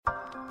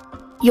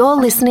You're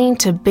listening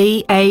to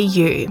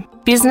BAU,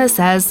 Business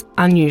as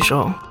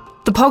Unusual,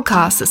 the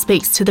podcast that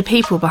speaks to the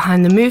people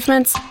behind the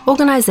movements,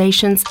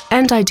 organisations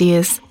and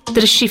ideas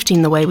that are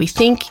shifting the way we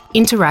think,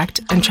 interact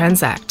and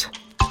transact.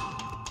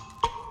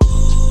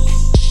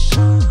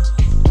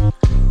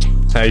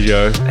 Hey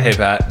Joe. Hey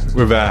Pat.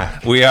 We're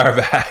back. We are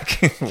back.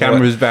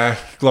 Camera's back.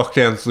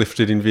 Lockdown's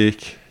lifted in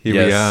Vic.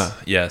 Here we are.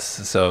 Yes.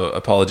 So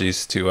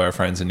apologies to our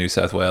friends in New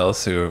South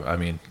Wales who, I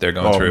mean, they're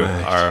going through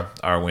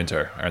our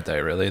winter, aren't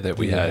they, really, that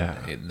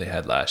they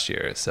had last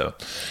year. So,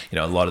 you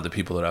know, a lot of the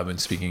people that I've been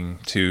speaking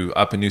to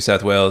up in New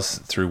South Wales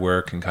through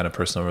work and kind of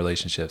personal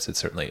relationships,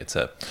 it's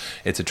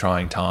a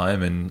trying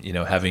time. And, you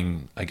know,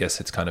 having, I guess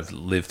it's kind of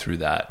lived through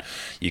that,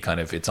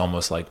 it's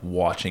almost like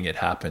watching it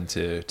happen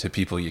to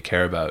people you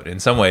care about. In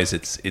some ways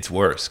it's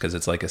worse because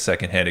it's like a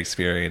secondhand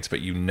experience,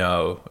 but you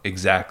know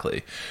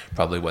exactly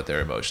probably what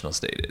their emotional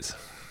state is. So.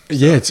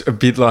 Yeah, it's a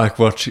bit like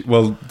watching,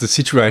 well, the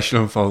situation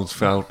unfolds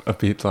felt a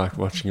bit like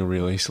watching a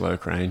really slow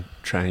train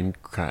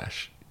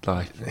crash.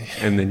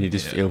 And then you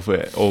just feel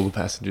for all the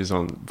passengers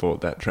on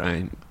board that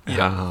train.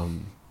 Yeah.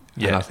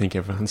 And I think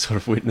everyone sort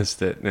of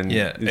witnessed it. And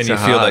and you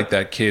feel like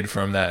that kid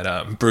from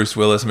that Bruce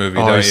Willis movie,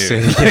 don't you?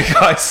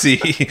 I see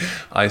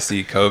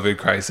COVID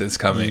crisis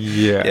coming.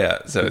 Yeah.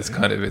 So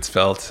it's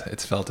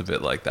felt a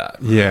bit like that.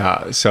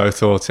 Yeah. So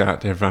thoughts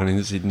out to everyone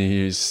in Sydney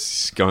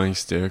who's going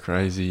stir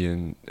crazy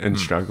and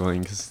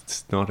struggling because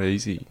it's not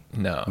easy.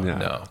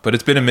 No. But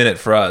it's been a minute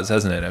for us,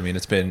 hasn't it? I mean,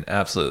 it's been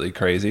absolutely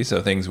crazy.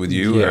 So things with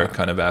you are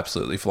kind of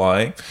absolutely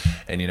flying,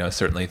 and you know,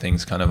 certainly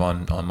things kind of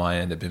on my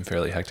end have been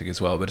fairly hectic as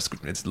well. But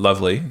it's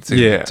lovely to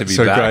be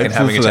so back and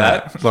having a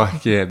chat.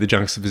 The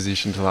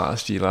juxtaposition to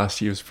last year.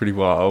 Last year was pretty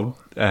wild,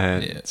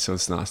 and so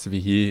it's nice to be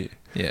here.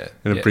 Yeah,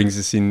 and it brings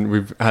us in.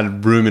 We've had a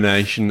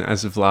rumination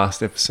as of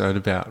last episode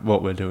about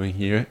what we're doing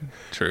here.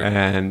 True,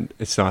 and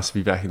it's nice to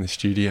be back in the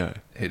studio.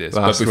 It is.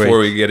 But before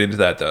we get into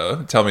that,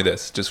 though, tell me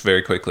this just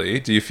very quickly: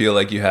 do you feel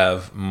like you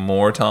have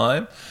more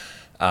time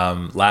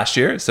last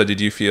year? So did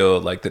you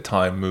feel like the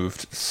time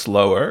moved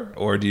slower,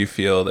 or do you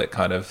feel that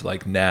kind of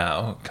like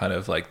now, kind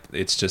of like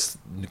it's just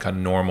kind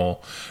of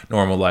normal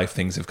life?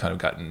 Things have kind of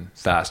gotten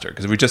faster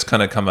because we just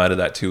kind of come out of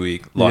that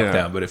 2-week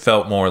lockdown, but it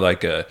felt more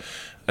like a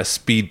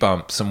speed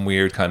bump, some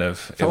weird kind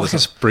of... It was like a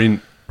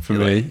sprint for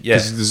me.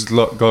 Because there's a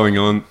lot going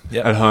on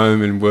at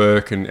home and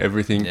work and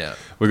everything. Yeah.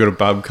 We've got a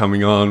bub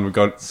coming on. We've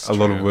got a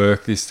lot of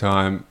work this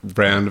time,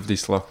 round of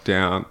this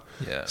lockdown.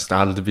 Yeah.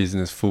 Started the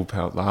business full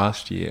pelt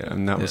last year,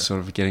 and that was sort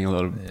of getting a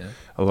lot of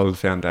the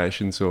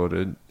foundation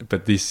sorted.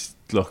 But this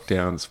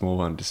lockdown, small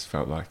one, just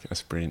felt like a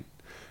sprint.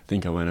 I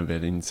think I went a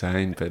bit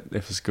insane, but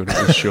it was good.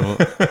 It was short.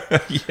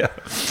 Yeah.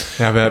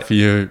 How about for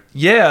you?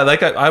 Yeah,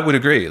 like I would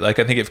agree. Like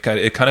I think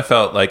it kind of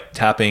felt like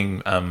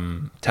tapping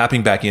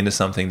back into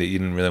something that you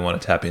didn't really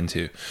want to tap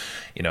into.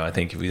 You know, I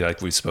think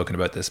we've spoken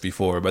about this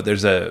before, but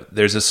there's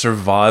a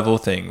survival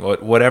thing.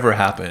 Whatever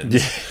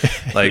happens,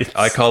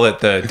 I call it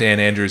the Dan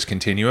Andrews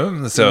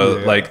continuum.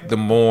 So like the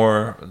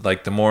more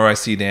I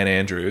see Dan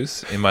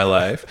Andrews in my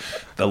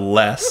life, the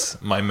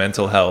less my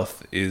mental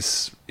health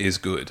is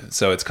good.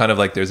 So it's kind of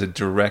like there's a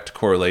direct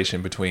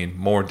correlation between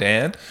more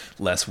Dan,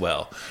 less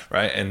well,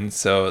 right? And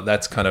so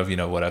that's kind of, you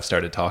know, what I've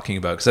started talking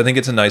about, because I think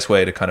it's a nice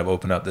way to kind of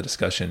open up the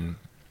discussion,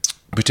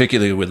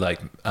 particularly with like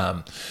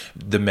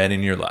the men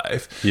in your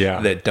life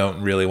that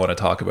don't really want to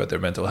talk about their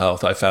mental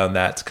health. I found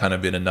that's kind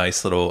of been a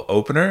nice little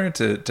opener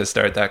to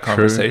start that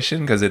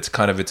conversation, because it's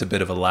a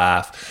bit of a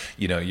laugh.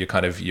 You know,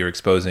 you're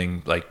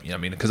exposing, like, you know, I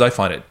mean, because I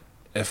find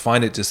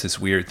it just this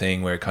weird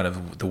thing where kind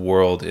of the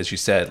world, as you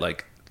said,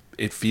 like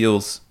it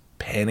feels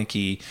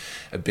panicky,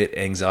 a bit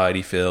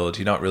anxiety filled.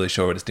 You're not really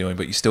sure what it's doing,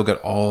 but you still got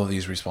all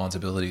these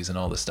responsibilities and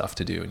all this stuff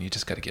to do, and you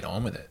just got to get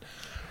on with it.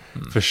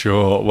 For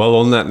sure. Well,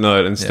 on that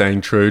note and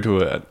staying true to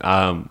it,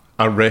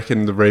 I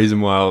reckon the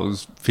reason why I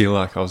feel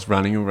like I was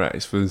running a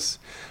race was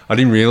I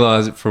didn't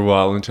realise it for a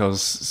while until I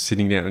was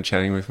sitting down and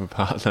chatting with my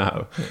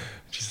partner.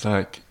 She's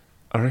like,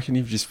 I reckon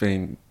you've just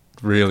been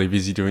really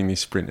busy doing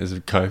this sprint as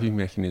a coping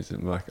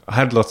mechanism. Like, I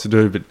had lots to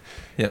do, but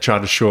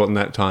tried to shorten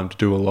that time to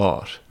do a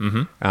lot,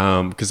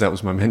 because that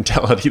was my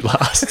mentality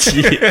last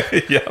year.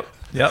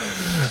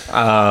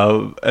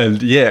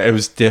 And it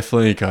was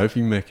definitely a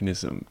coping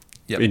mechanism.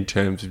 In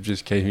terms of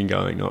just keeping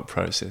going, not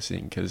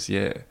processing, because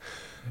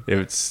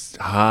it's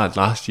hard.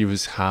 Last year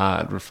was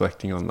hard,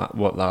 reflecting on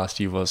what last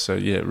year was. So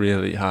it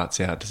really hearts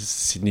out to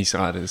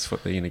Sydney-siders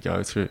what they're going to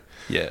go through.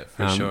 Yeah,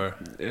 for sure.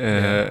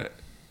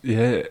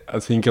 I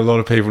think a lot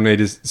of people need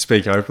to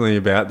speak openly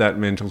about that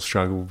mental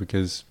struggle,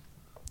 because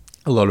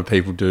a lot of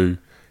people do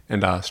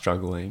and are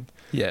struggling.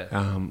 Yeah.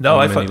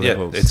 I find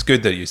it's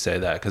good that you say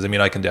that, because I mean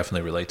I can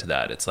definitely relate to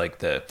that. It's like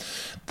the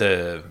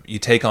you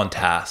take on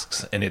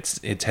tasks, and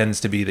it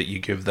tends to be that you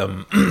give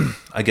them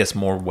I guess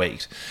more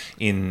weight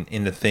in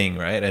the thing,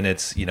 right? And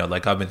it's, you know,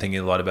 like I've been thinking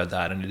a lot about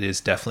that, and it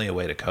is definitely a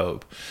way to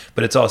cope.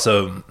 But it's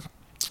also,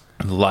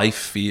 life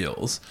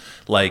feels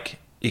like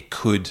it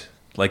could,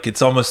 like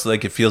it's almost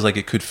like it feels like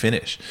it could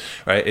finish,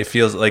 right? It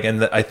feels like,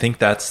 and I think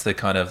that's the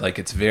kind of like,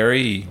 it's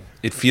very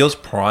it feels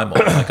primal.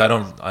 Like I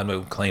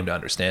don't claim to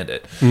understand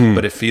it,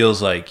 but it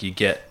feels like you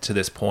get to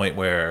this point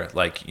where,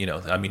 like, you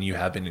know, I mean, you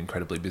have been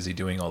incredibly busy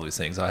doing all these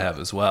things. I have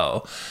as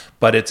well,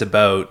 but it's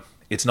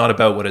not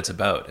about what it's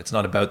about. It's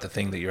not about the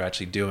thing that you're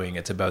actually doing.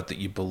 It's about that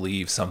you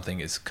believe something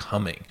is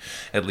coming,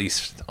 at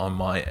least on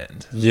my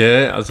end.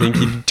 Yeah, I think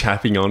you're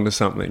tapping onto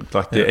something.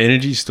 Like the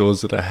energy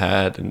stores that I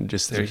had, and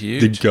just They're the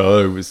huge.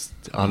 go was,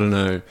 I don't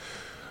know,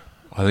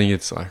 I think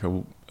it's like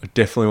it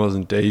definitely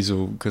wasn't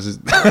diesel, because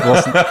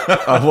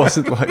I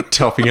wasn't like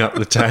topping up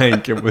the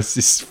tank. It was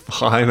this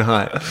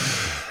finite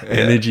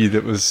energy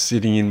that was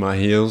sitting in my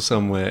heels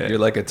somewhere. You're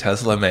like a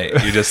Tesla, mate.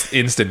 You just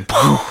instant.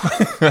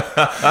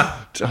 I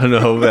don't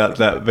know about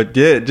that, but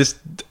yeah, just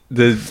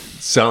there's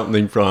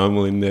something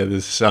primal in there.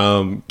 There's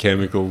some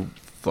chemical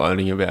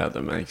floating about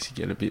that makes you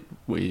get a bit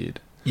weird.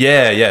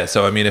 Yeah.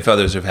 So I mean, if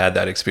others have had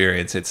that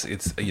experience, it's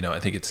you know, I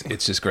think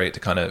it's just great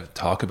to kind of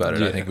talk about it.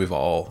 Yeah. I think we've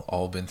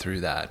all been through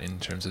that in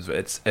terms of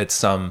it's at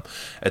some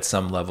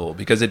level,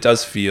 because it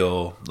does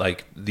feel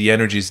like the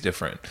energy is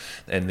different,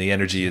 and the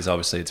energy is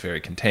obviously it's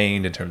very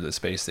contained in terms of the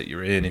space that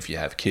you're in. If you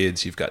have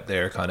kids, you've got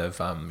their kind of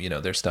you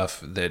know, their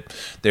stuff that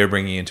they're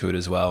bringing into it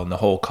as well, and the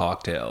whole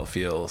cocktail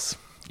feels,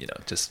 you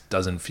know, just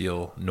doesn't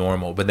feel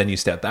normal. But then you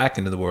step back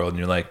into the world and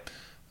you're like,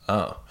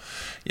 oh.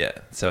 Yeah,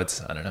 so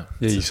it's, I don't know.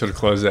 Yeah, you sort of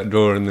close that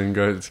door and then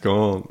it's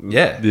gone.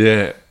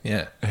 Yeah.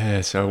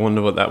 So I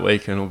wonder what that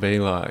weekend will be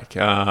like,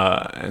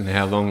 and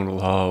how long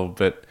it'll hold.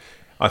 But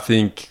I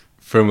think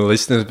from a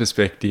listener's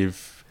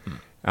perspective,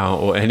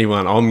 or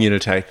anyone, I'm going to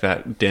take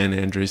that Dan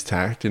Andrews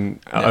tact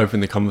and open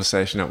the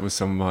conversation up with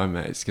some of my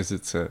mates, because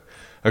it's a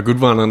good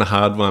one and a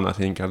hard one. I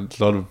think in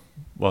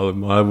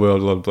my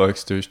world, a lot of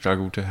blokes do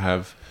struggle to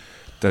have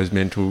those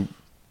mental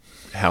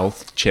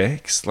health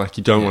checks. Like,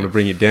 you don't want to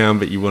bring it down,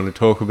 but you want to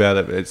talk about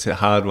it, but it's a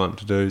hard one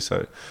to do.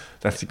 So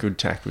that's a good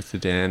tact with the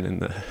Dan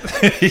and the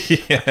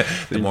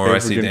The more I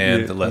see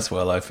Dan, the less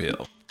well I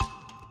feel.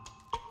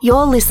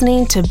 You're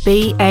listening to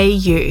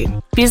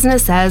BAU,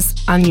 Business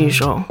as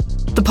Unusual,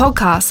 the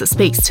podcast that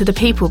speaks to the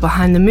people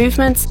behind the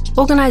movements,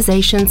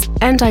 organisations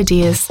and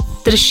ideas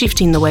that are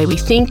shifting the way we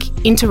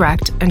think,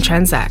 interact and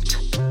transact.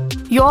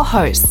 Your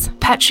hosts,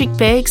 Patrick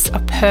Beggs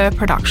of Per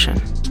Production,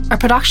 a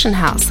production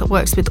house that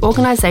works with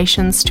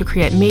organisations to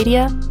create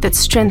media that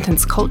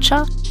strengthens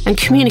culture and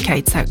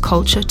communicates that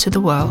culture to the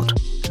world.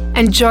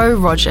 And Joe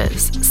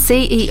Rogers,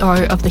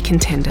 CEO of The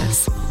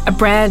Contenders, a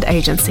brand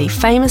agency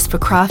famous for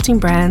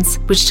crafting brands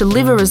which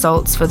deliver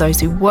results for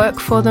those who work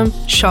for them,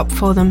 shop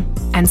for them,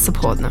 and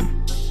support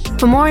them.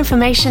 For more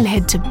information,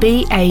 head to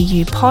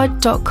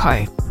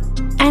baupod.co.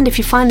 And if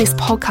you find this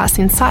podcast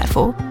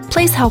insightful,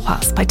 please help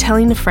us by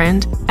telling a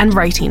friend and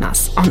rating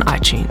us on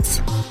iTunes.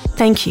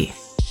 Thank you.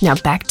 Now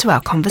back to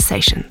our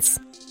conversations.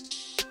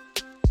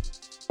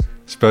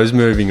 Suppose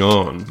moving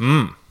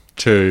on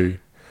to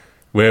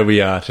where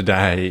we are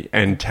today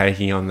and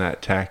taking on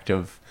that tact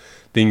of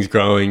things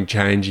growing,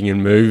 changing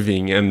and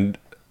moving, and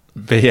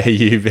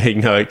BAU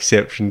being no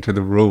exception to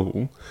the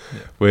rule.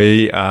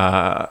 We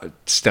are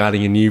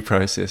starting a new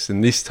process,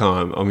 and this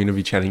time I'm going to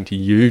be chatting to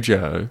you,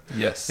 Joe,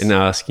 and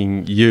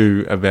asking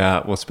you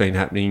about what's been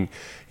happening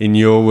in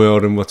your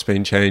world and what's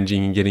been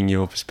changing, and getting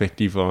your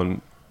perspective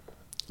on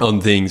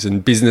things.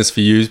 And business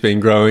for you has been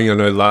growing. I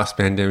know last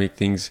pandemic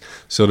things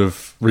sort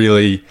of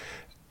really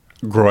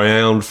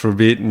ground for a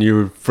bit and you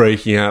were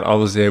freaking out. I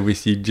was there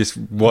with you, just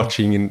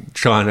watching and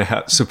trying to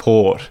help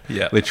support,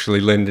 literally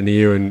lend an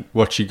ear and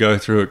watch you go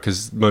through it,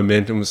 because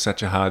momentum was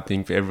such a hard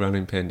thing for everyone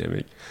in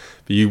pandemic.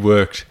 But you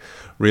worked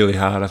really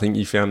hard. I think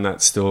you found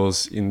that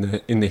stores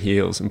in the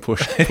heels and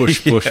pushed.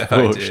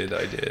 I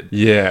did.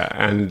 Yeah,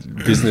 and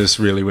business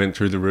really went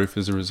through the roof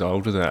as a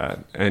result of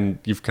that. And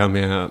you've come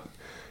out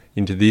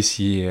into this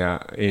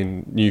year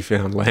in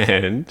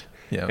Newfoundland.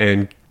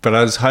 But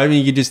I was hoping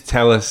you could just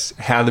tell us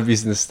how the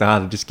business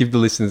started. Just give the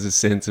listeners a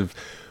sense of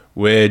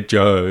where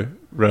Joe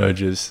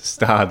Rogers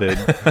started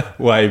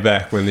way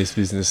back when this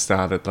business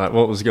started. Like,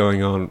 what was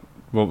going on?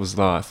 What was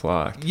life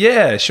like?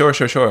 Yeah, sure.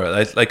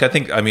 Like, I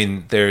think, I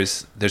mean,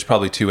 there's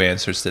probably two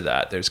answers to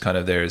that. There's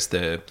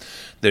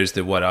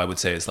the what I would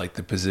say is like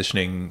the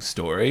positioning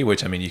story,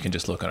 which, I mean, you can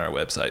just look on our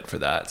website for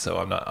that. So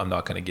I'm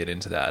not going to get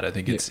into that. I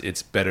think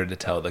it's better to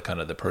tell the kind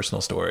of the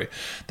personal story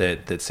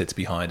that sits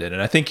behind it.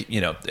 And I think,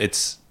 you know,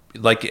 it's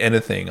like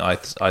anything I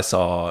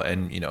saw,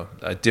 and, you know,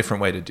 a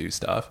different way to do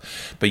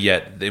stuff, but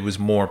yet it was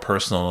more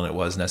personal than it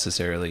was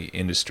necessarily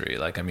industry.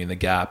 Like, I mean, the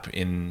gap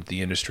in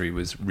the industry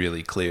was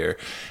really clear,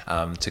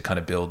 to kind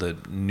of build a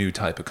new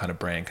type of kind of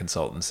brand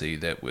consultancy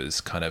that was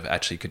kind of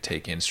actually could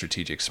take in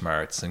strategic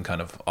smarts and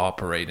kind of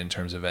operate in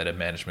terms of at a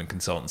management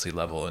consultancy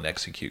level and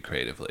execute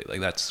creatively.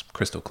 Like, that's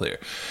crystal clear.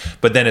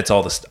 But then it's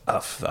all the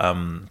stuff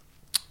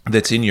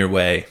that's in your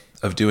way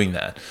doing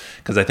that.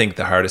 Because I think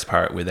the hardest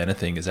part with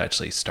anything is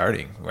actually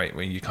starting, right?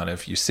 When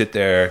you sit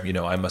there,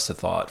 I must have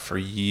thought for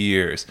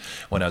years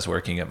when I was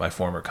working at my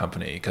former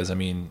company, because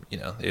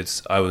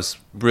I was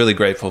really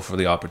grateful for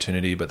the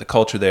opportunity, but the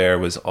culture there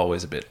was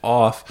always a bit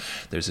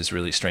off. There's this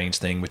really strange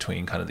thing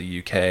between kind of the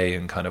UK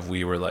and kind of,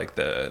 we were like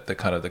the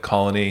kind of the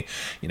colony.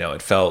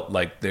 It felt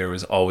like there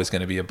was always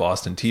going to be a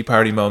Boston Tea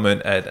Party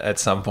moment at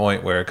some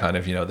point where kind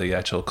of, the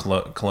actual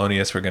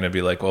colonialists were going to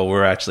be like, well,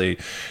 we're actually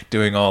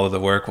doing all of the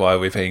work while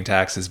we're paying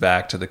taxes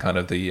back to the kind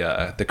of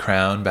the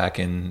crown back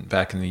in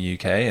the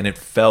UK. And it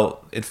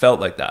felt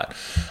like that.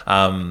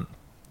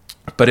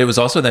 But it was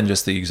also then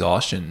just the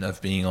exhaustion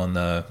of being on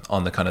the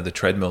kind of the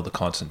treadmill, the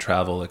constant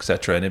travel,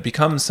 etc. And it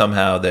becomes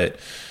somehow that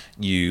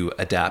you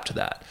adapt to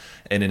that.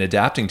 And in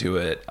adapting to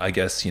it, I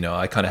guess,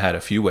 I kind of had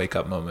a few wake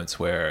up moments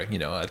where,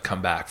 I'd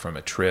come back from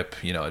a trip,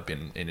 I'd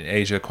been in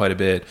Asia quite a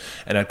bit,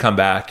 and I'd come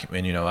back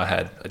and, I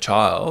had a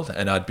child,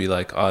 and I'd be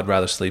like, oh, I'd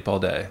rather sleep all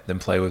day than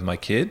play with my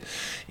kid,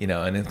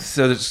 and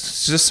so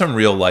there's just some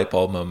real light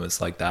bulb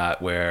moments like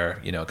that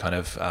where,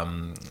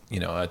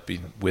 I'd be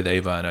with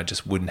Ava and I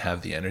just wouldn't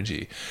have the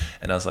energy.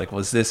 And I was like, well,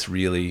 is this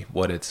really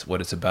what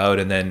it's about?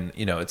 And then,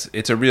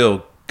 it's a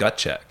real gut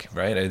check,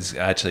 right? It's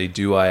actually,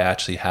 do I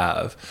actually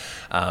have,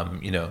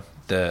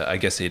 I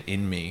guess it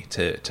in me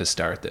to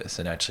start this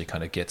and actually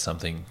kind of get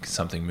something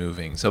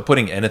moving. So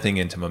putting anything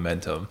into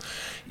momentum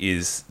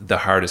is the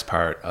hardest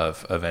part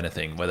of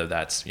anything, whether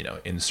that's,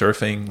 in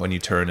surfing, when you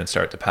turn and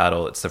start to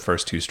paddle, it's the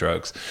first two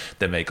strokes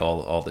that make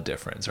all the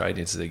difference, right?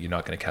 It's that you're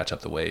not going to catch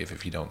up the wave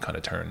if you don't kind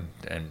of turn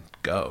and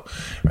go,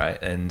 right?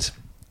 And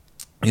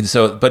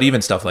so, but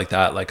even stuff like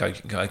that, like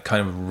I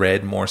kind of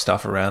read more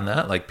stuff around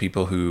that, like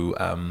people who,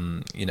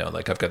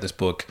 like I've got this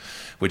book,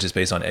 which is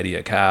based on Eddie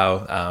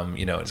Aikau,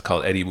 it's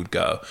called Eddie Would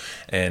Go.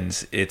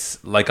 And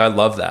it's like, I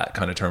love that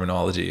kind of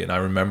terminology. And I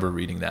remember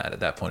reading that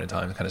at that point in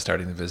time, kind of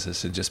starting the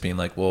business and just being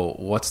like, well,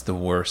 what's the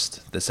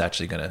worst that's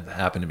actually going to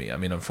happen to me? I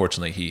mean,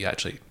 unfortunately, he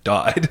actually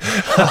died,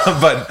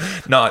 but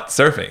not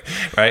surfing,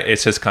 right?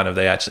 It's just kind of,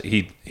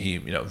 he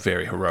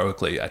very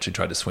heroically actually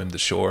tried to swim the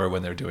shore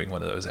when they're doing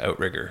one of those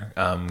outrigger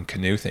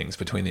canoe things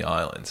between the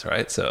islands,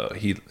 right? So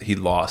he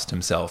lost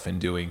himself in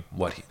doing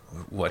what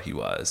he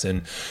was.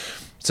 And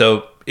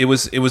so it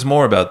was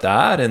more about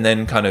that. And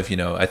then kind of,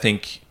 I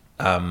think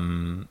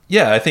in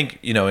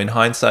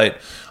hindsight,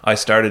 I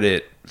started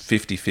it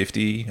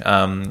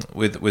 50-50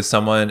 with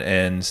someone,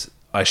 and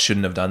I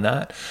shouldn't have done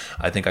that.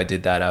 I think I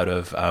did that out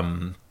of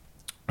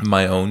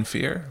my own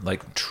fear,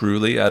 like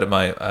truly out of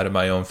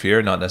my own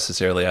fear, not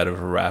necessarily out of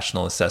a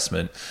rational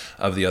assessment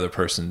of the other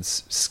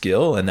person's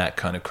skill. And that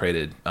kind of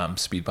created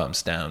speed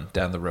bumps down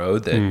the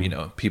road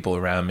that people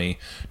around me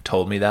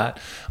told me that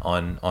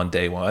on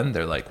day one.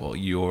 They're like, well,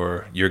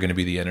 you're going to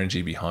be the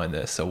energy behind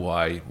this, so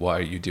why are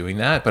you doing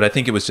that? But I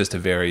think it was just a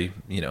very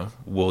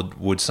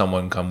would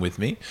someone come with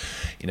me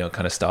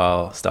kind of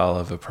style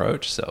of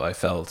approach. So I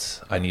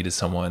felt I needed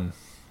someone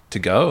to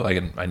go.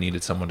 I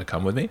needed someone to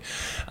come with me,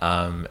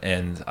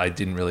 and I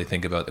didn't really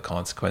think about the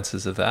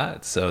consequences of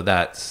that. So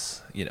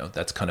that's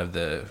kind of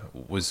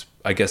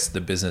I guess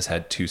the business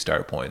had two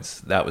start points.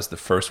 That was the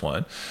first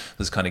one,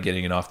 was kind of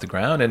getting it off the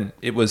ground, and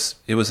it was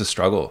a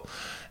struggle.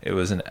 It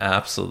was an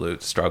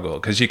absolute struggle,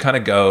 because you kind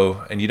of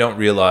go and you don't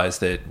realize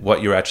that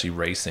what you're actually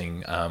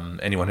racing,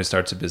 anyone who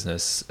starts a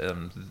business,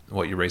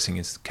 what you're racing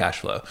is cash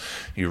flow.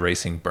 You're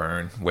racing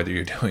burn, whether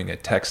you're doing a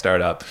tech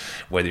startup,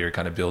 whether you're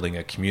kind of building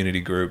a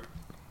community group,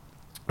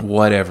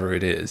 whatever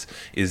it is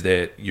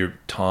that your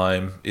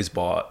time is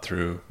bought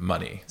through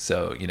money.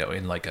 So,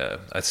 in like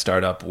a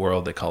startup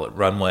world, they call it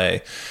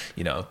runway,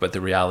 but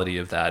the reality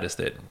of that is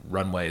that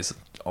runway is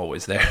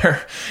always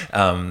there.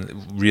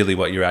 Really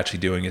what you're actually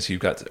doing is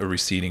you've got a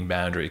receding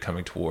boundary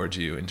coming towards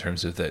you in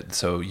terms of that.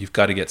 So you've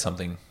got to get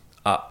something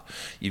up.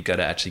 You've got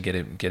to actually get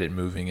it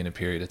moving in a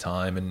period of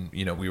time. And,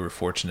 we were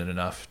fortunate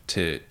enough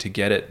to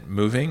get it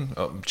moving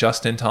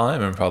just in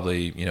time, and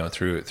probably,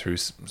 through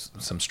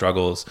some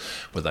struggles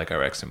with like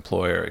our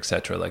ex-employer,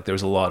 etc. Like there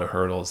was a lot of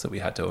hurdles that we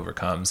had to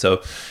overcome.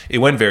 So it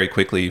went very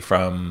quickly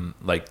from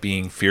like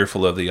being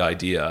fearful of the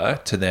idea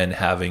to then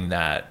having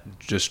that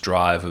just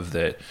drive of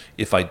that,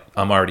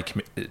 I'm already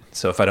committed.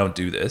 So if I don't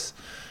do this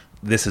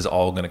is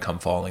all going to come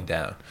falling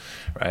down.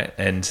 Right.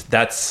 And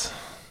that's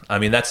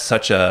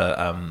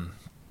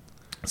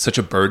such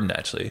a burden,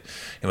 actually.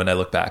 And when I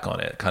look back on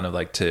it, kind of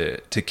like to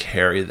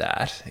carry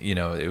that,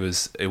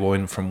 it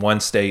went from one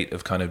state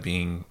of kind of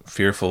being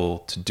fearful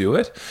to do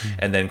it,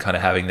 and then kind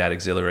of having that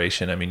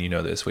exhilaration. I mean,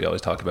 this, we always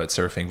talk about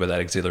surfing, but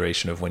that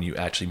exhilaration of when you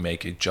actually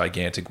make a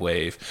gigantic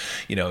wave,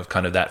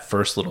 kind of that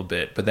first little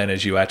bit. But then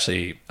as you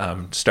actually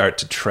start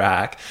to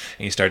track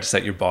and you start to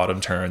set your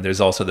bottom turn, there's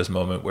also this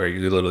moment where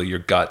your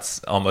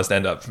guts almost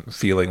end up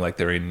feeling like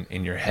they're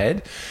in your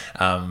head.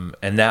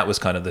 And that was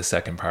kind of the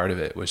second part of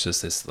it, was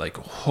just this like,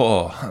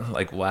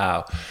 like,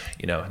 wow,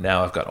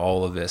 now I've got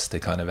all of this to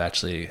kind of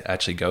actually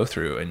go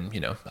through. And,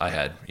 I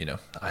had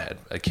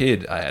a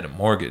kid, I had a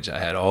mortgage, I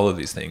had all of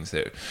these things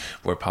that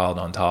were piled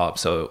on top.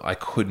 So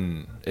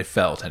it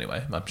felt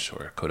anyway, I'm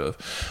sure it could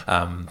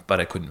have, but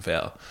I couldn't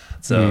fail.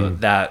 So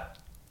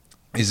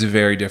is a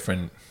very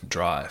different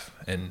drive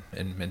and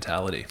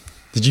mentality.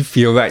 Did you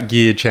feel that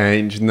gear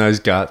change and those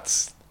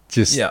guts?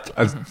 Just, Yeah.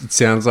 It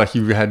sounds like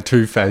you had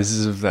two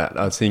phases of that.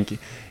 I think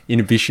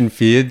inhibition,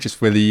 fear,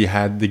 just whether you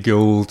had the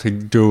goal to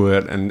do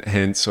it, and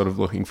hence sort of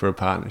looking for a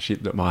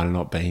partnership that might have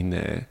not been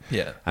there.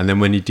 Yeah. And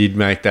then when you did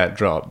make that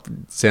drop,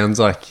 it sounds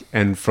like,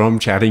 and from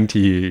chatting to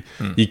you,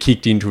 you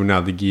kicked into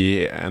another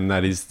gear, and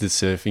that is the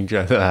surfing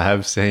Joe that I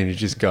have seen. It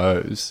just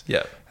goes.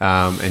 Yeah.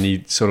 And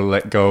you sort of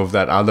let go of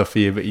that other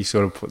fear, but you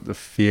sort of put the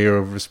fear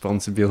of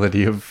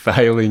responsibility of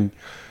failing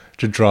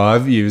to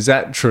drive you. Is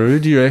that true,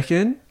 do you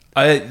reckon?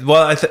 I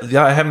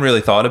haven't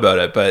really thought about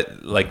it,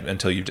 but like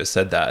until you just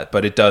said that,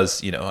 but it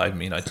does, I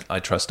mean, I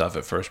trust stuff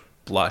at first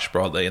blush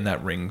broadly, and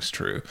that rings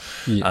true.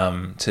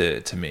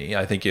 To me.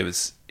 I think it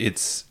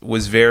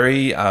was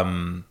very,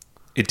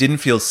 it didn't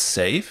feel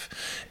safe,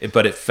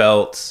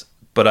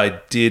 but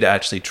I did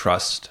actually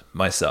trust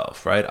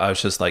myself, right? I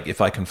was just like,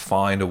 if I can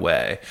find a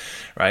way,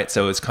 right?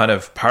 So it's kind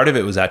of, part of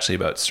it was actually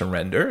about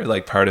surrender.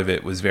 Like part of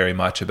it was very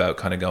much about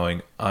kind of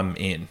going, I'm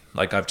in,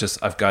 like,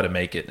 I've got to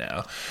make it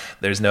now.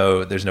 There's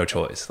no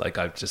choice. Like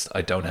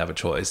I don't have a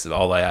choice.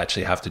 All I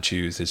actually have to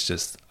choose is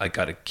just, I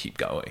got to keep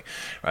going,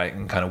 right?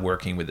 And kind of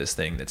working with this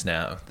thing that's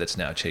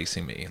now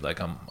chasing me. Like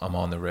I'm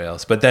on the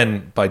rails. But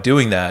then by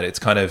doing that, it's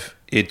kind of,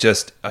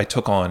 I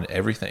took on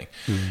everything,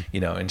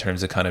 in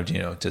terms of kind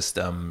of, just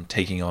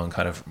taking on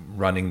kind of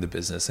running the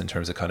business in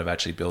terms of kind of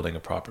actually building a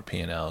proper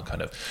P&L,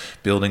 kind of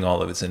building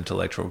all of its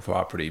intellectual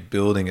property,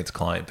 building its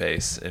client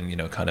base, and,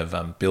 kind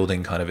of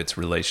building kind of its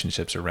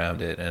relationships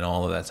around it and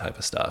all of that type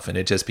of stuff. And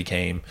it just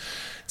became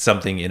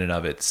something in and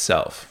of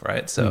itself,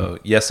 right? So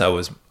yes, I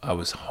was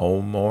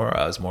home more,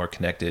 I was more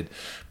connected,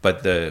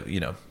 but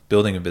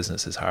building a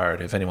business is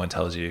hard. If anyone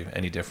tells you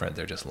any different,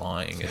 they're just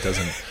lying. It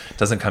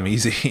doesn't come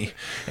easy,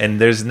 and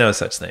there's no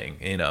such thing.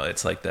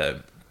 It's like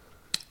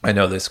I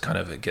know this kind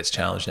of gets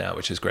challenged now,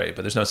 which is great,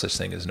 but there's no such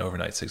thing as an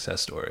overnight success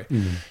story.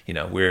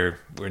 We're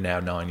now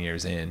 9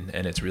 years in,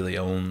 and it's really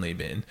only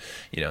been,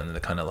 in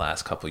the kind of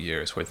last couple of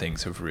years where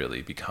things have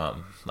really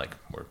become like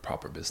we're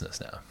proper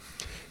business now.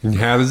 And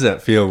how does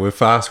that feel? We're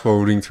fast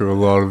forwarding through a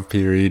lot of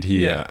period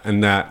here,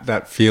 and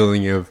that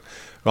feeling of,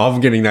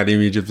 I'm getting that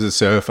image of the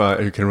surfer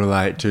who can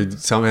relate to,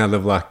 somehow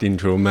they've lucked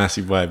into a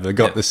massive wave. They've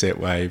got the set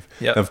wave.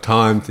 They've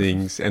timed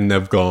things and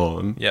they've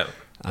gone.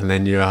 And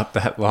then you're up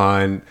that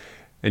line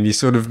and you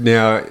sort of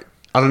now,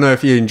 I don't know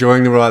if you're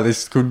enjoying the ride.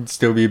 This could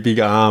still be a big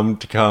arm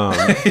to come,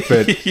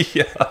 but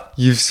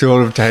you've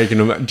sort of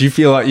taken do you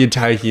feel like you're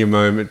taking a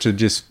moment to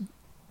just,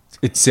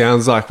 it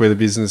sounds like where the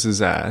business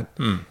is at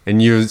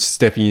and you're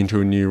stepping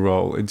into a new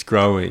role. It's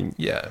growing.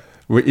 Yeah.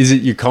 Is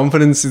it your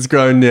confidence that's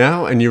grown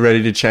now and you're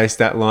ready to chase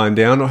that line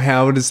down, or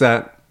how does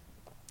that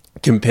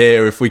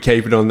compare if we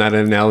keep it on that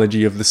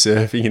analogy of the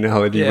surfing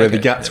analogy where the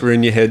guts were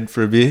in your head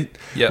for a bit?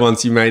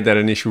 Once you made that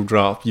initial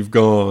drop, you've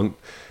gone,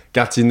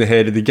 guts in the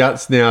head. Are the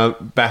guts now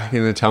back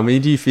in the tummy,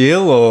 do you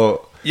feel,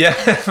 or? Yeah.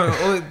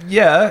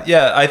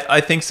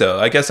 I think so.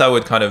 I guess I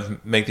would kind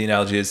of make the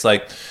analogy. It's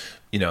like,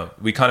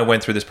 we kind of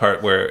went through this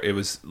part where it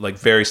was like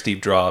very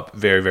steep drop,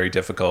 very, very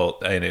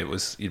difficult. And it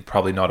was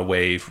probably not a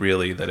wave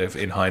really that if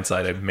in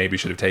hindsight, I maybe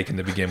should have taken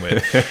to begin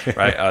with,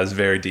 right? I was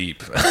very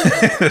deep,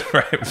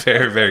 right?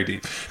 Very, very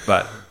deep,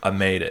 but I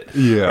made it.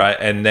 Right.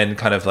 And then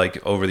kind of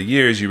like over the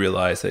years, you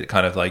realize that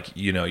kind of like,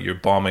 you're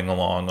bombing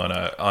along on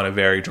a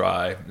very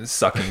dry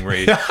sucking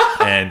reef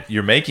and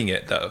you're making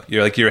it though.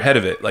 You're ahead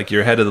of it. Like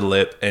you're ahead of the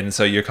lip. And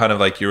so you're kind of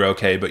like, you're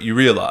okay, but you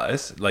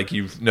realize like,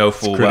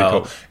 full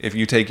well, if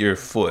you take your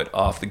foot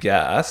off the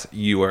gas,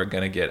 you are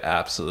going to get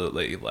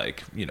absolutely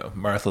like,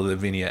 Martha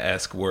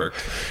Lavinia-esque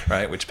worked,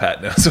 right? Which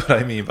Pat knows what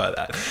I mean by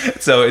that.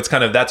 So it's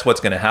kind of, that's what's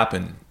going to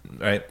happen,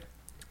 right?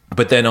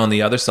 But then on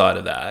the other side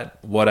of that,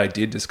 what I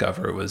did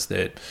discover was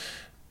that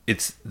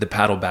it's the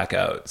paddle back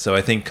out. So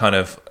I think kind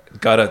of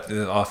got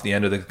off the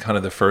end of the kind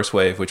of the first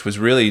wave, which was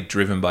really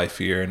driven by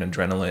fear and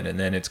adrenaline. And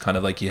then it's kind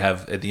of like you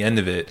have, at the end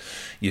of it,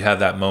 you have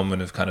that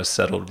moment of kind of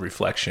settled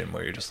reflection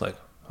where you're just like,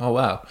 oh,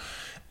 wow.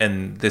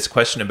 And this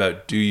question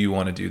about, do you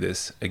want to do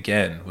this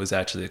again, was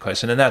actually the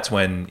question. And that's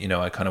when,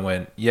 I kind of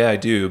went, yeah, I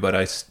do, but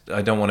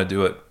I don't want to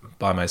do it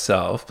by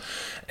myself.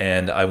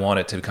 And I want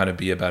it to kind of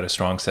be about a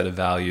strong set of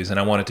values. And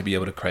I want it to be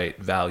able to create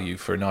value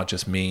for not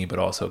just me, but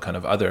also kind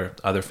of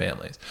other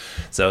families.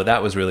 So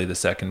that was really the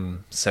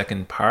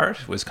second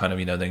part, was kind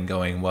of, then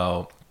going,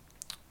 well,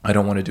 I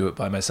don't want to do it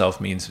by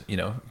myself means,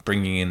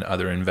 bringing in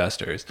other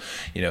investors,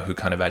 who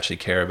kind of actually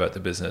care about the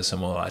business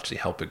and will actually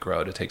help it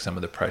grow, to take some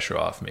of the pressure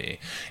off me.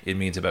 It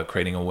means about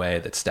creating a way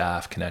that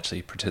staff can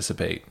actually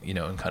participate, in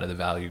kind of the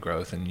value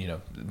growth and,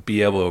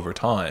 be able over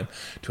time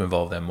to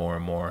involve them more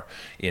and more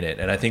in it.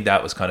 And I think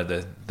that was kind of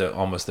the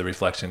almost the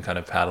reflection, kind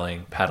of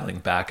paddling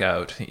back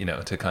out,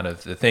 to kind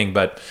of the thing.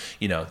 But,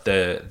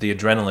 the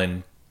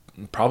adrenaline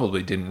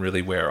probably didn't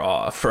really wear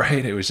off,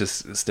 right? It was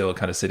just still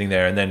kind of sitting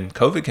there. And then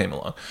COVID came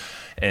along.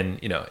 And,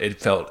 it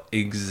felt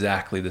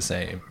exactly the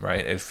same,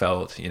 right? It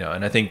felt,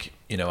 and I think,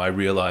 I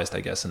realized, I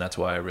guess, and that's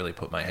why I really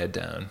put my head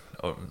down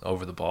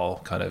over the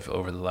ball kind of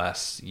over the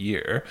last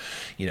year,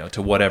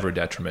 to whatever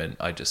detriment.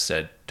 I just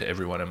said to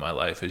everyone in my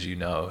life, as you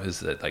know, is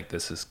that like,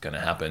 this is going to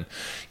happen,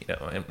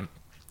 and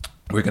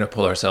we're going to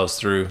pull ourselves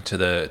through to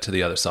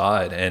the other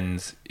side.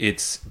 And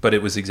but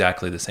it was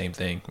exactly the same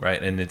thing.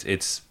 Right. And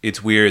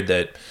it's weird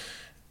that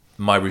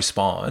my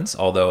response,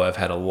 although I've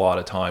had a lot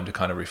of time to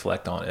kind of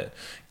reflect on it,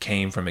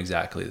 came from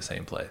exactly the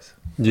same place.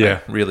 Yeah.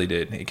 It really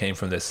did. It came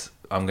from this,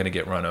 I'm going to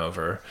get run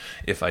over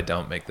if I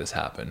don't make this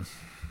happen.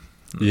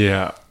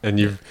 Yeah.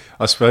 And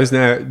I suppose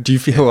now, do you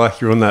feel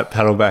like you're on that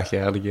paddle back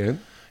out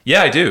again?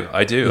 Yeah, I do.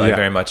 I Yeah.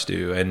 very much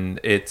do. And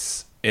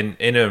it's in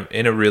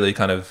a really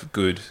kind of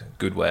good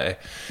way.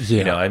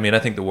 Yeah. I mean, I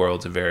think the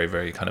world's a very,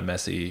 very kind of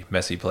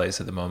messy place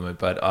at the moment,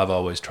 but I've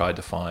always tried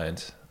to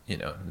find,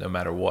 no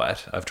matter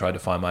what, I've tried to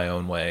find my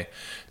own way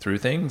through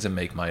things and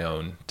make my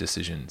own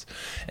decisions.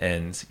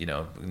 And,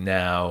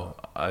 now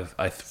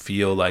I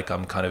feel like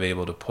I'm kind of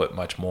able to put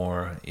much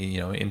more,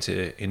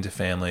 into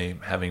family,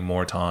 having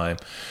more time,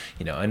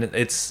 and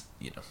it's,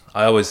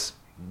 I always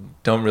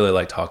don't really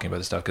like talking about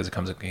this stuff because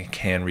it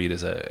can read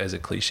as a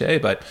cliche,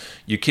 but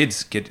your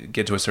kids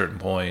get to a certain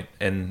point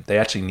and they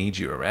actually need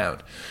you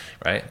around,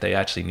 right? They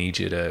actually need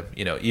you to,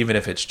 even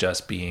if it's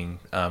just being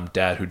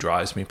dad who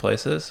drives me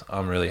places.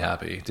 I'm really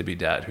happy to be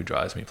dad who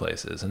drives me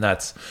places, and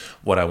that's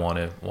what I want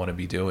to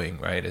be doing,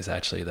 right? Is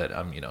actually that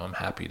I'm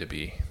happy to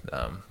be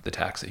the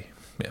taxi.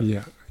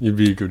 Yeah, you'd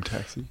be a good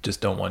taxi. Just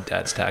don't want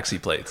dad's taxi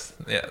plates.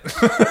 Yeah.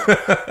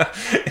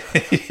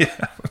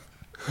 Yeah.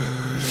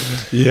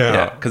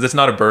 Yeah, because it's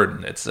not a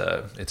burden. It's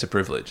a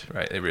privilege,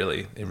 right? It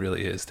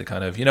really is to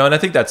kind of, and I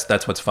think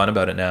that's what's fun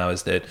about it now,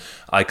 is that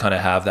I kind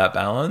of have that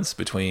balance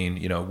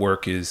between,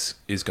 work is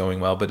going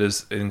well, but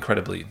is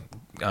incredibly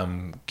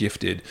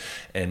gifted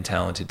and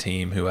talented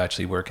team who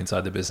actually work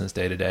inside the business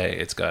day to day.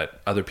 It's got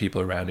other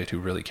people around it who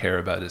really care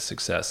about its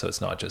success, so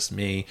it's not just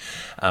me.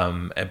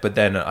 But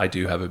then I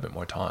do have a bit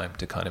more time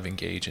to kind of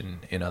engage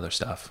in other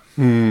stuff.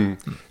 And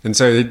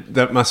so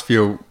that must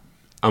feel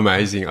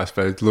amazing, I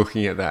suppose,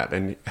 looking at that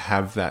and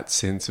have that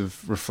sense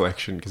of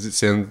reflection, because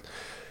if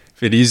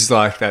it is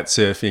like that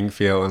surfing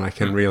feel, and I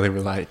can really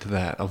relate to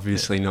that,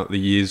 obviously not the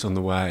years on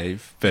the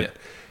wave, but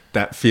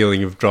that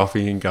feeling of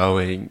dropping and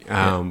going.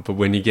 But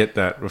when you get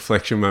that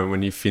reflection moment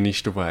when you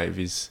finished a wave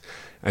is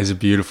a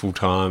beautiful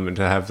time, and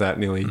to have that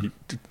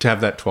to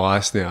have that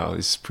twice now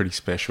is pretty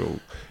special.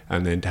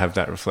 And then to have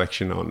that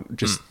reflection on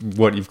just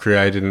what you've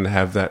created and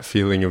have that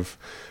feeling of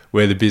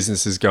where the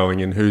business is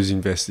going and who's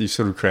invested. You've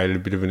sort of created a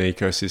bit of an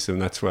ecosystem.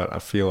 That's what I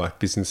feel like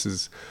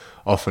businesses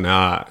often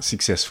are,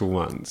 successful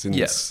ones. And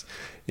it's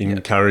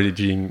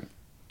encouraging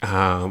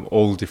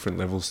all different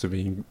levels to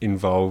be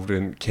involved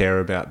and care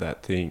about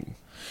that thing.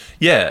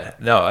 Yeah,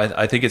 no,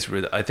 I think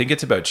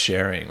it's about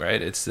sharing,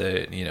 right? It's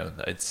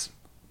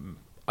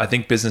I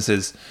think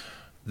businesses,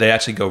 they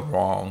actually go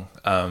wrong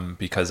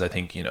because I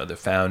think the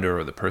founder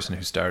or the person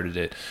who started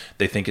it,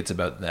 they think it's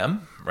about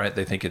them, right?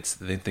 They think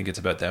it's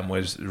about them.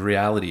 Whereas the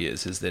reality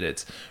is that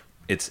it's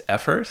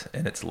effort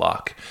and it's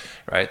luck,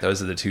 right?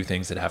 Those are the two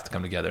things that have to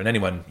come together. And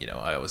anyone,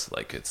 I always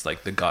it's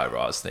like the Guy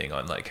Raz thing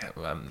on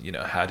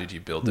how did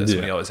you build this? Yeah.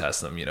 And we always ask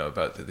them,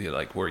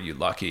 about were you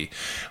lucky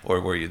or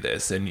were you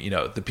this? And,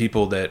 the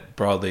people that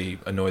broadly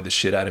annoy the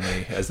shit out of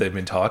me as they've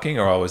been talking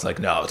are always like,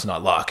 no, it's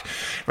not luck,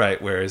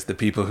 right? Whereas the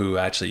people who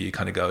actually you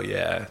kind of go,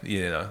 yeah,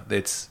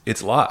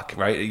 it's luck,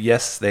 right?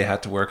 Yes, they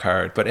had to work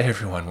hard, but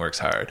everyone works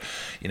hard,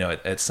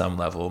 at some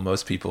level.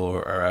 Most people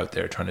are out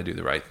there trying to do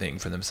the right thing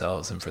for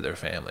themselves and for their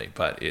family.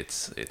 But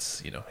it's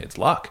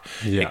luck.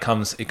 Yeah. It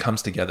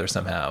comes together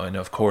somehow. And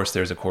of course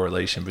there's a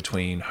correlation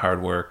between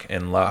hard work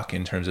and luck,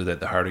 in terms of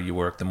that the harder you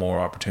work, the more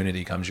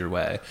opportunity comes your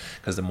way,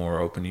 because the more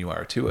open you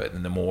are to it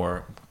and the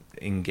more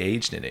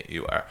engaged in it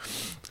you are.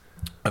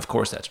 Of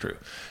course that's true,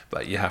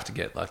 but you have to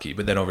get lucky.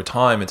 But then over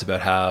time, it's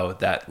about how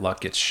that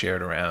luck gets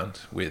shared around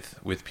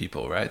with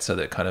people, right? So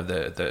that kind of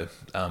the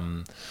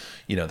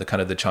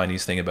kind of the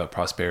Chinese thing about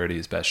prosperity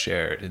is best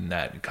shared, in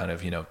that kind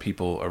of,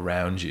 people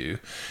around you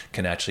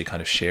can actually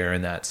kind of share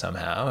in that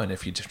somehow. And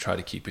if you just try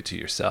to keep it to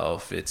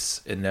yourself,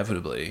 it's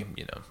inevitably,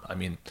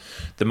 the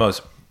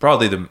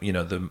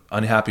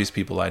unhappiest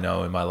people I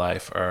know in my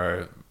life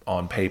are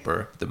on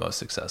paper the most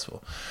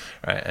successful,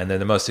 right? And they're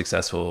the most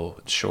successful,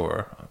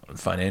 sure,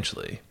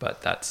 financially,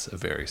 but that's a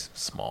very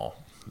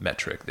small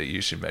metric that you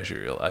should measure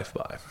your life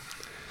by.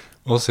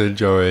 Also,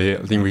 Joey,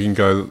 I think we can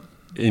go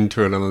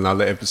into it on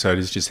another episode,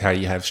 is just how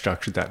you have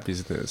structured that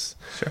business.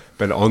 Sure.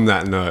 But on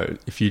that note,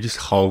 if you just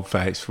hold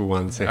face for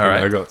 1 second,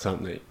 right. I got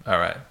something. All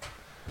right.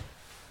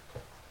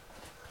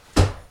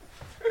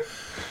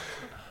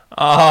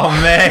 Oh,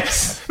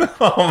 Max.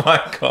 Oh,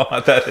 my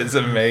God. That is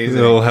amazing.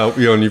 It'll help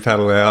you on your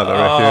paddle out, I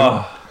reckon.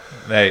 Oh,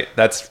 mate,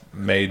 that's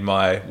made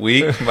my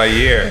week, my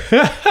year.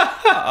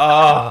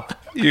 Oh,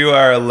 you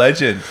are a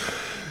legend.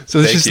 So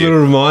it's just a little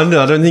reminder.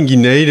 I don't think you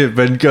need it,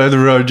 but go the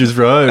Rogers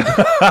Road.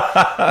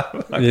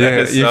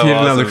 If you hit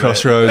another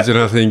crossroads, and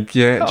I think,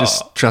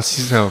 just trust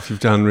yourself. You've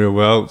done real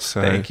well.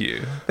 So thank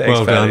you. Thanks,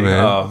 well Paddy. done,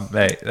 man. Oh,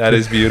 mate, that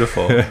is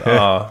beautiful.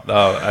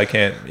 I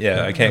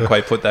can't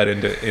quite put that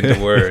into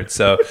words.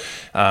 So,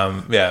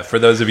 for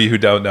those of you who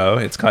don't know,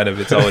 it's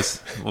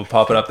always, we'll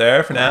pop it up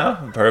there for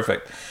now.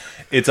 Perfect.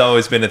 It's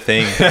always been a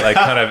thing. Like,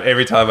 kind of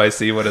every time I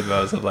see one of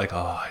those, I'm like,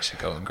 I should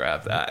go and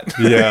grab that.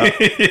 Yeah.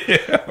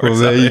 Well,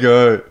 there you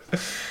go.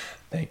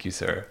 Thank you,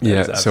 sir.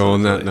 So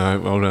on that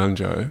note, well done,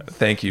 Joe.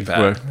 Thank you, Pat.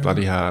 You've worked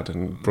bloody hard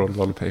and brought a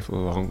lot of people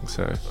along.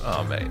 So.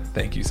 Oh, mate.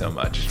 Thank you so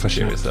much. For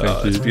sure.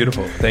 Thank you. It's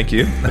beautiful. Thank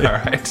you. All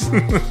right.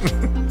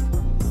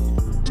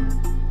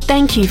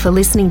 Thank you for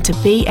listening to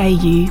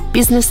BAU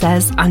Business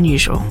as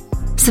Unusual.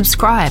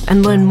 Subscribe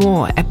and learn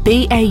more at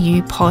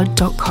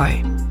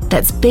baupod.co.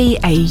 That's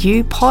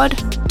baupod.co.